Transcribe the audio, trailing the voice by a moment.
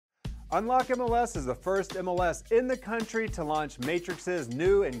Unlock MLS is the first MLS in the country to launch Matrix's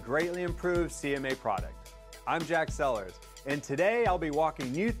new and greatly improved CMA product. I'm Jack Sellers, and today I'll be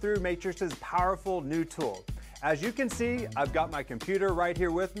walking you through Matrix's powerful new tool. As you can see, I've got my computer right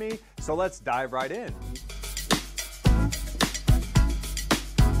here with me, so let's dive right in.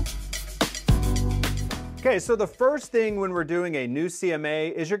 Okay, so the first thing when we're doing a new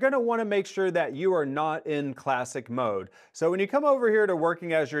CMA is you're going to want to make sure that you are not in classic mode. So when you come over here to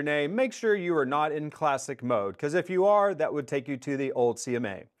working as your name, make sure you are not in classic mode, because if you are, that would take you to the old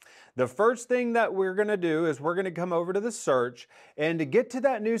CMA. The first thing that we're going to do is we're going to come over to the search, and to get to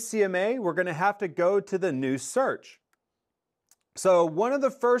that new CMA, we're going to have to go to the new search. So one of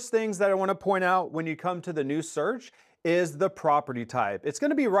the first things that I want to point out when you come to the new search is the property type. It's going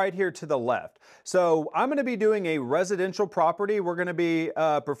to be right here to the left. So I'm going to be doing a residential property. We're going to be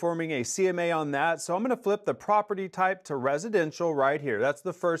performing a CMA on that. So I'm going to flip the property type to residential right here. That's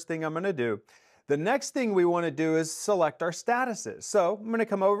the first thing I'm going to do. The next thing we want to do is select our statuses. So I'm going to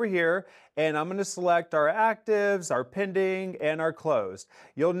come over here and I'm going to select our actives, our pending, and our closed.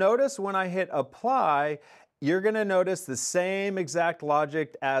 You'll notice when I hit apply, you're going to notice the same exact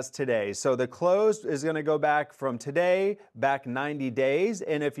logic as today. So the closed is going to go back from today, back 90 days.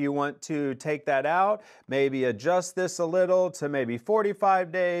 And if you want to take that out, maybe adjust this a little to maybe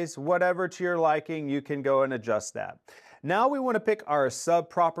 45 days, whatever to your liking, you can go and adjust that. Now we want to pick our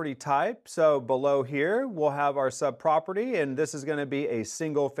sub-property type. So below here, we'll have our sub-property, and this is going to be a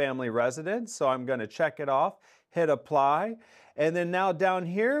single family residence. So I'm going to check it off, hit apply. And then now down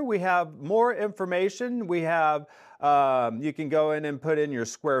here, we have more information. We have, you can go in and put in your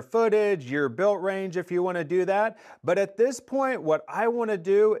square footage, your built range if you want to do that. But at this point, what I want to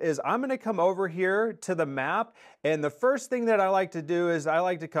do is I'm going to come over here to the map. And the first thing that I like to do is I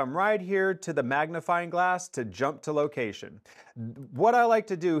like to come right here to the magnifying glass to jump to location. What I like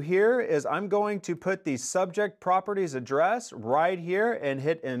to do here is I'm going to put the subject properties address right here and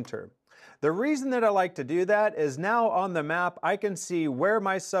hit enter. The reason that I like to do that is now on the map, I can see where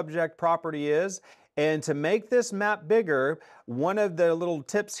my subject property is. And to make this map bigger, one of the little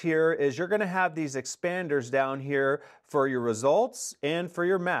tips here is you're going to have these expanders down here for your results and for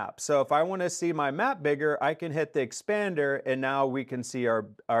your map. So if I want to see my map bigger, I can hit the expander and now we can see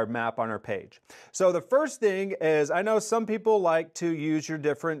our map on our page. So the first thing is, I know some people like to use your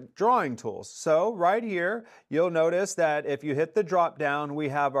different drawing tools. So right here, you'll notice that if you hit the drop down, we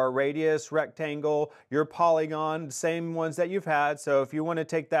have our radius, rectangle, your polygon, same ones that you've had. So if you want to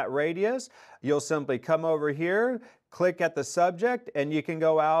take that radius, you'll simply come over here, click at the subject, and you can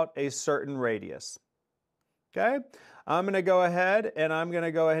go out a certain radius. Okay, I'm going to go ahead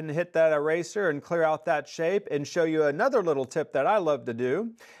and hit that eraser and clear out that shape and show you another little tip that I love to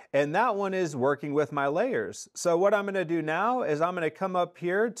do. And that one is working with my layers. So what I'm going to do now is I'm going to come up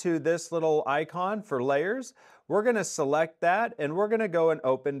here to this little icon for layers. We're going to select that and we're going to go and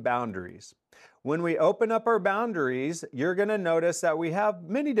open boundaries. When we open up our boundaries, you're going to notice that we have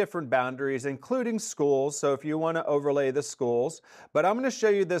many different boundaries, including schools. So if you want to overlay the schools, but I'm going to show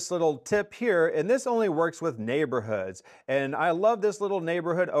you this little tip here, and this only works with neighborhoods. And I love this little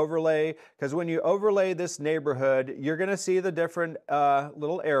neighborhood overlay because when you overlay this neighborhood, you're going to see the different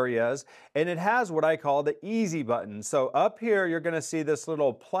little areas, and it has what I call the easy button. So up here, you're going to see this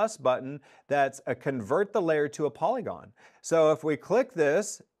little plus button that's a convert the layer to a polygon. So if we click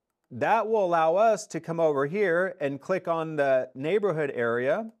this, that will allow us to come over here and click on the neighborhood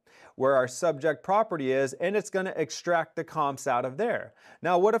area where our subject property is, and it's going to extract the comps out of there.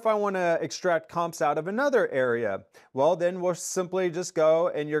 Now, what if I want to extract comps out of another area? Well, then we'll simply just go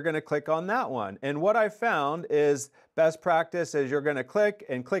and you're going to click on that one. And what I found is best practice is you're going to click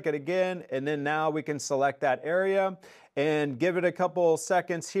and click it again, and then now we can select that area and give it a couple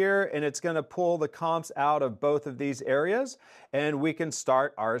seconds here, and it's going to pull the comps out of both of these areas, and we can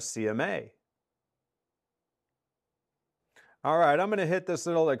start our CMA. All right, I'm going to hit this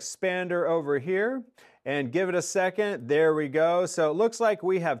little expander over here and give it a second. There we go. So it looks like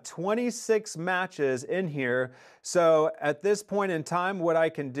we have 26 matches in here. So at this point in time, what I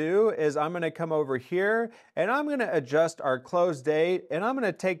can do is I'm going to come over here and I'm going to adjust our close date, and I'm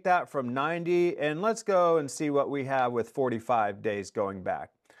going to take that from 90, and let's go and see what we have with 45 days going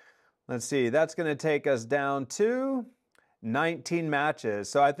back. Let's see, that's going to take us down to 19 matches.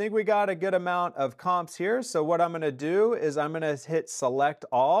 So I think we got a good amount of comps here. So what I'm going to do is I'm going to hit select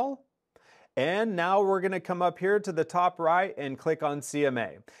all. And now we're going to come up here to the top right and click on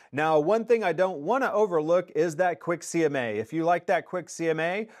CMA. Now, one thing I don't want to overlook is that quick CMA. If you like that quick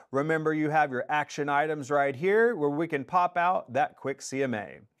CMA, remember you have your action items right here where we can pop out that quick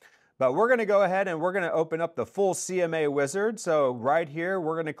CMA. But we're going to go ahead and we're going to open up the full CMA wizard. So right here,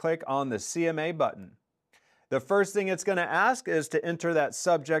 we're going to click on the CMA button. The first thing it's going to ask is to enter that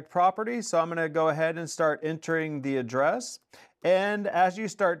subject property. So I'm going to go ahead and start entering the address. And as you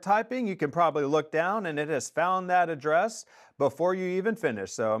start typing, you can probably look down and it has found that address before you even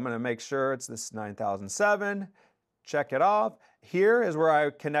finish. So I'm going to make sure it's this 9007. Check it off. Here is where I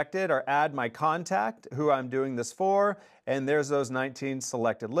connected or add my contact, who I'm doing this for. And there's those 19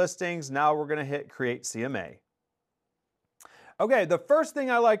 selected listings. Now we're going to hit Create CMA. Okay, the first thing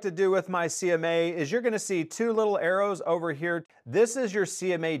I like to do with my CMA is you're going to see two little arrows over here. This is your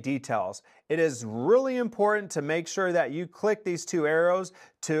CMA details. It is really important to make sure that you click these two arrows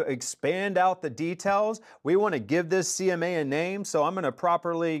to expand out the details. We want to give this CMA a name, so I'm going to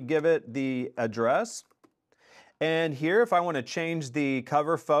properly give it the address. And here, if I want to change the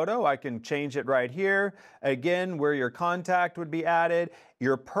cover photo, I can change it right here. Again, where your contact would be added.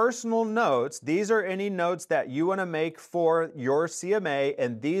 Your personal notes, these are any notes that you want to make for your CMA,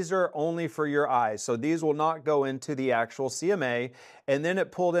 and these are only for your eyes. So these will not go into the actual CMA. And then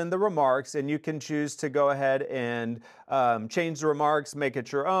it pulled in the remarks, and you can choose to go ahead and change the remarks, make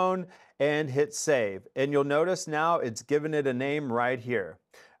it your own, and hit save. And you'll notice now it's given it a name right here.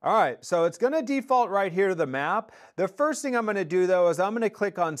 All right, so it's going to default right here to the map. The first thing I'm going to do though is I'm going to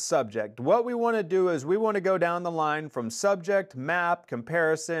click on subject. What we want to do is we want to go down the line from subject, map,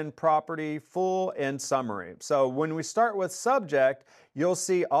 comparison, property, full, and summary. So when we start with subject, you'll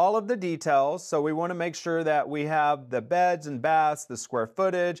see all of the details. So we want to make sure that we have the beds and baths, the square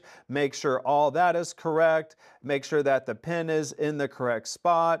footage, make sure all that is correct, make sure that the pin is in the correct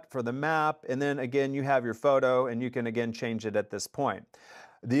spot for the map, and then again you have your photo and you can again change it at this point.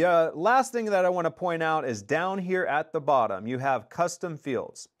 The last thing that I want to point out is down here at the bottom, you have custom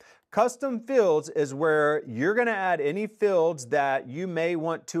fields. Custom fields is where you're going to add any fields that you may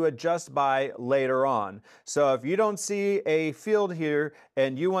want to adjust by later on. So if you don't see a field here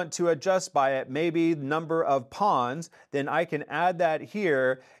and you want to adjust by it, maybe number of ponds, then I can add that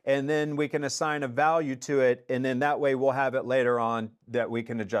here and then we can assign a value to it, and then that way we'll have it later on that we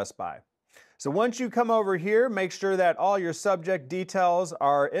can adjust by. So once you come over here, make sure that all your subject details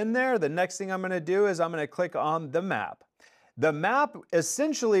are in there. The next thing I'm going to do is I'm going to click on the map. The map,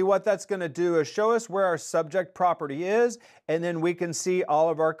 essentially what that's going to do is show us where our subject property is, and then we can see all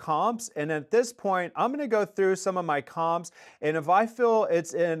of our comps. And at this point, I'm going to go through some of my comps, and if I feel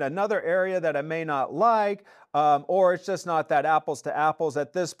it's in another area that I may not like, or it's just not that apples to apples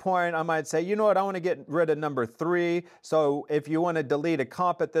at this point, I might say, you know what, I want to get rid of number 3. So if you want to delete a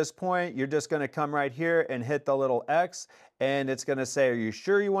comp at this point, you're just going to come right here and hit the little X, and it's going to say, are you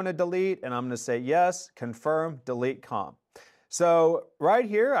sure you want to delete? And I'm going to say yes, confirm, delete comp. So right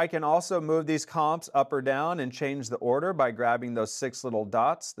here, I can also move these comps up or down and change the order by grabbing those 6 little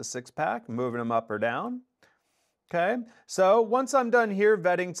dots, the 6-pack, moving them up or down. Okay, so once I'm done here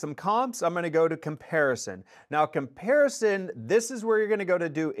vetting some comps, I'm going to go to comparison. Now comparison, this is where you're going to go to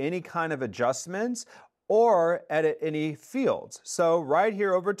do any kind of adjustments or edit any fields. So right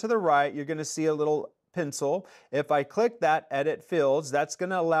here over to the right, you're going to see a little pencil. If I click that edit fields, that's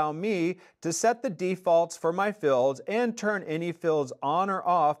going to allow me to set the defaults for my fields and turn any fields on or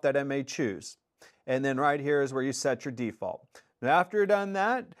off that I may choose. And then right here is where you set your default. Now after you're done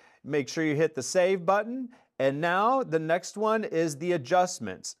that, make sure you hit the save button. And now the next one is the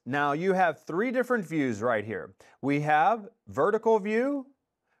adjustments. Now you have 3 different views right here. We have vertical view,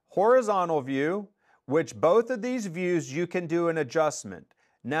 horizontal view, which both of these views you can do an adjustment.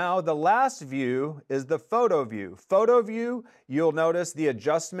 Now the last view is the photo view. Photo view, you'll notice the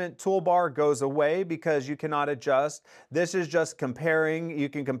adjustment toolbar goes away because you cannot adjust. This is just comparing. You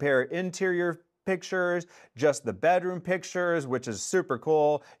can compare interior pictures, just the bedroom pictures, which is super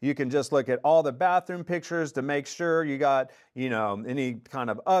cool. You can just look at all the bathroom pictures to make sure you got, any kind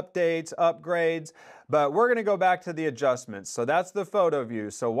of updates, upgrades. But we're going to go back to the adjustments. So that's the photo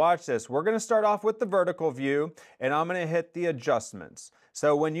view. So watch this. We're going to start off with the vertical view, and I'm going to hit the adjustments.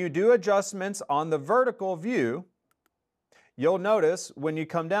 So when you do adjustments on the vertical view, you'll notice when you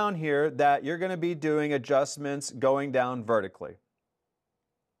come down here that you're going to be doing adjustments going down vertically.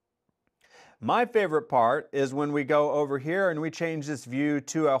 My favorite part is when we go over here and we change this view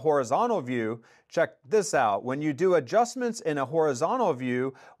to a horizontal view. Check this out. When you do adjustments in a horizontal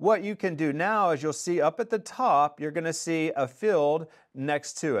view, what you can do now is you'll see up at the top, you're going to see a field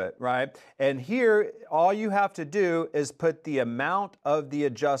next to it, right? And here, all you have to do is put the amount of the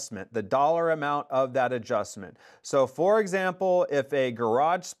adjustment, the dollar amount of that adjustment. So for example, if a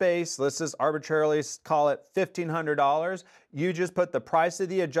garage space, let's just arbitrarily call it $1,500, you just put the price of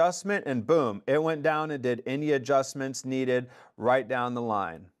the adjustment and boom, it went down and did any adjustments needed right down the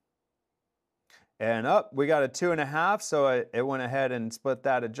line. And up, we got a 2.5, so it went ahead and split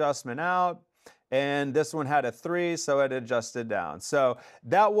that adjustment out. And this one had a 3, so it adjusted down. So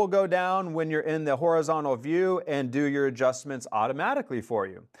that will go down when you're in the horizontal view and do your adjustments automatically for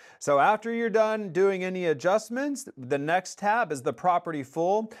you. So after you're done doing any adjustments, the next tab is the property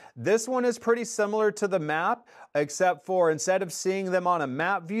full. This one is pretty similar to the map, except for instead of seeing them on a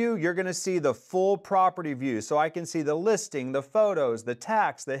map view, you're going to see the full property view. So I can see the listing, the photos, the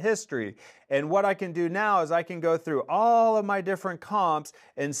tax, the history. And what I can do now is I can go through all of my different comps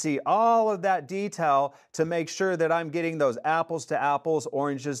and see all of that detail to make sure that I'm getting those apples to apples,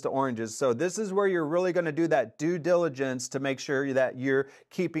 oranges to oranges. So this is where you're really going to do that due diligence to make sure that you're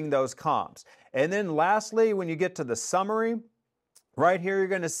keeping those comps. And then lastly, when you get to the summary, right here, you're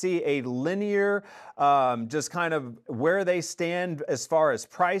going to see a linear, just kind of where they stand as far as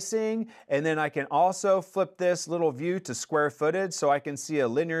pricing. And then I can also flip this little view to square footage so I can see a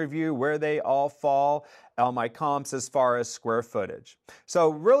linear view where they all fall on my comps as far as square footage. So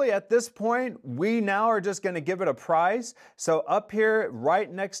really at this point, we now are just going to give it a price. So up here,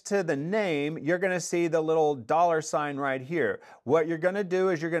 right next to the name, you're going to see the little $sign right here. What you're going to do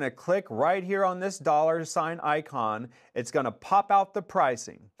is you're going to click right here on this $sign icon. It's going to pop out the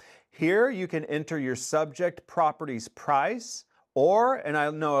pricing. Here you can enter your subject property's price, or, and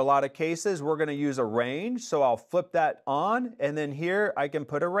I know a lot of cases, we're going to use a range. So I'll flip that on, and then here I can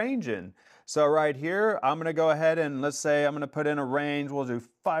put a range in. So right here, I'm going to go ahead and let's say I'm going to put in a range. We'll do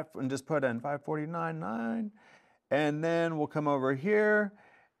 5 and just put in 549.9. And then we'll come over here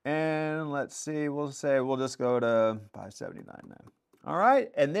and let's see, we'll just go to 579.9. All right.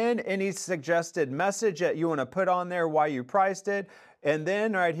 And then any suggested message that you want to put on there, why you priced it. And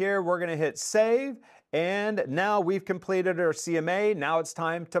then right here, we're going to hit save. And now we've completed our CMA. Now it's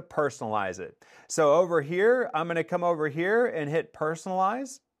time to personalize it. So over here, I'm going to come over here and hit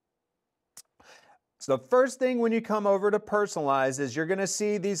personalize. So the first thing when you come over to personalize is you're going to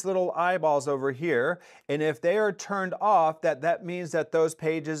see these little eyeballs over here. And if they are turned off, that means that those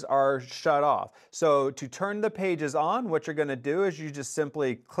pages are shut off. So to turn the pages on, what you're going to do is you just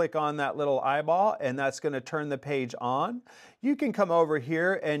simply click on that little eyeball and that's going to turn the page on. You can come over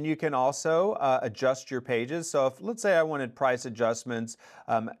here and you can also adjust your pages. So if let's say I wanted price adjustments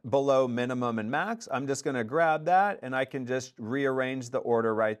below minimum and max, I'm just going to grab that and I can just rearrange the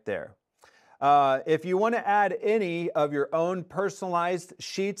order right there. If you want to add any of your own personalized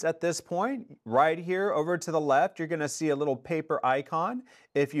sheets at this point, right here over to the left, you're going to see a little paper icon.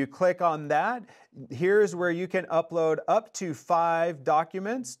 If you click on that, here's where you can upload up to 5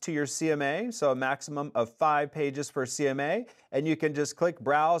 documents to your CMA, so a maximum of 5 pages per CMA, and you can just click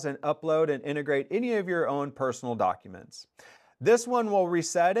Browse and upload and integrate any of your own personal documents. This one will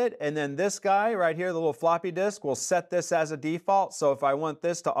reset it, and then this guy right here, the little floppy disk, will set this as a default. So if I want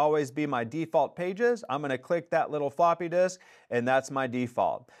this to always be my default pages, I'm going to click that little floppy disk, and that's my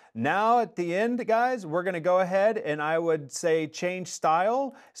default. Now at the end, guys, we're going to go ahead and I would say change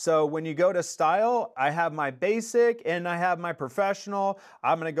style. So when you go to style, I have my basic and I have my professional.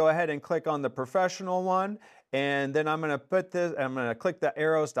 I'm going to go ahead and click on the professional one, and then I'm going to click the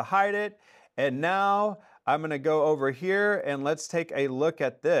arrows to hide it. And now I'm going to go over here and let's take a look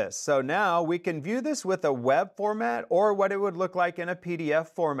at this. So now we can view this with a web format or what it would look like in a PDF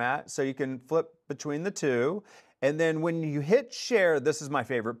format. So you can flip between the two. And then when you hit share, this is my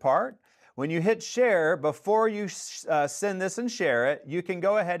favorite part. When you hit share, before you send this and share it, you can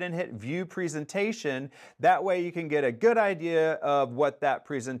go ahead and hit view presentation. That way you can get a good idea of what that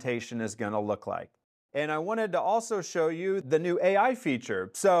presentation is going to look like. And I wanted to also show you the new AI feature.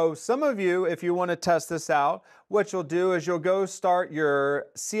 So some of you, if you want to test this out, what you'll do is you'll go start your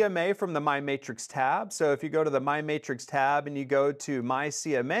CMA from the My Matrix tab. So if you go to the My Matrix tab and you go to My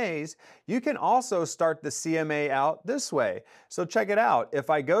CMAs, you can also start the CMA out this way. So check it out. If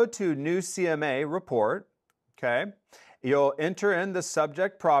I go to New CMA Report, okay, you'll enter in the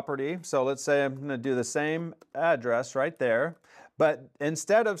subject property. So let's say I'm going to do the same address right there. But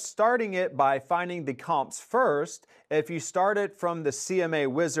instead of starting it by finding the comps first, if you start it from the CMA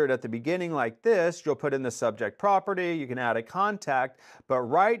wizard at the beginning like this, you'll put in the subject property, you can add a contact, but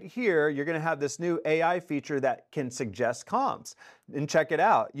right here, you're going to have this new AI feature that can suggest comps. And check it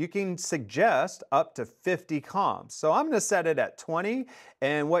out. You can suggest up to 50 comps. So I'm going to set it at 20.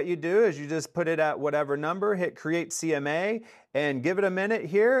 And what you do is you just put it at whatever number, hit create CMA, and give it a minute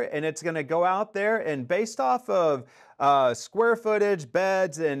here. And it's going to go out there and based off of square footage,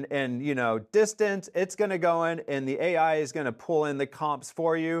 beds, and you know, distance, it's going to go in and the AI is going to pull in the comps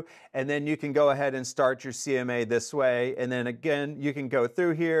for you, and then you can go ahead and start your CMA this way. And then again, you can go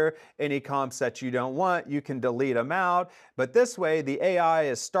through here, any comps that you don't want, you can delete them out. But this way, the AI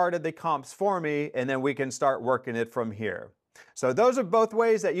has started the comps for me, and then we can start working it from here. So those are both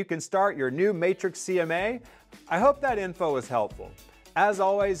ways that you can start your new Matrix CMA. I hope that info was helpful. As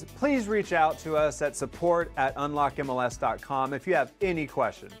always, please reach out to us at support@unlockmls.com if you have any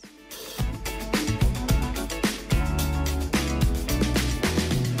questions.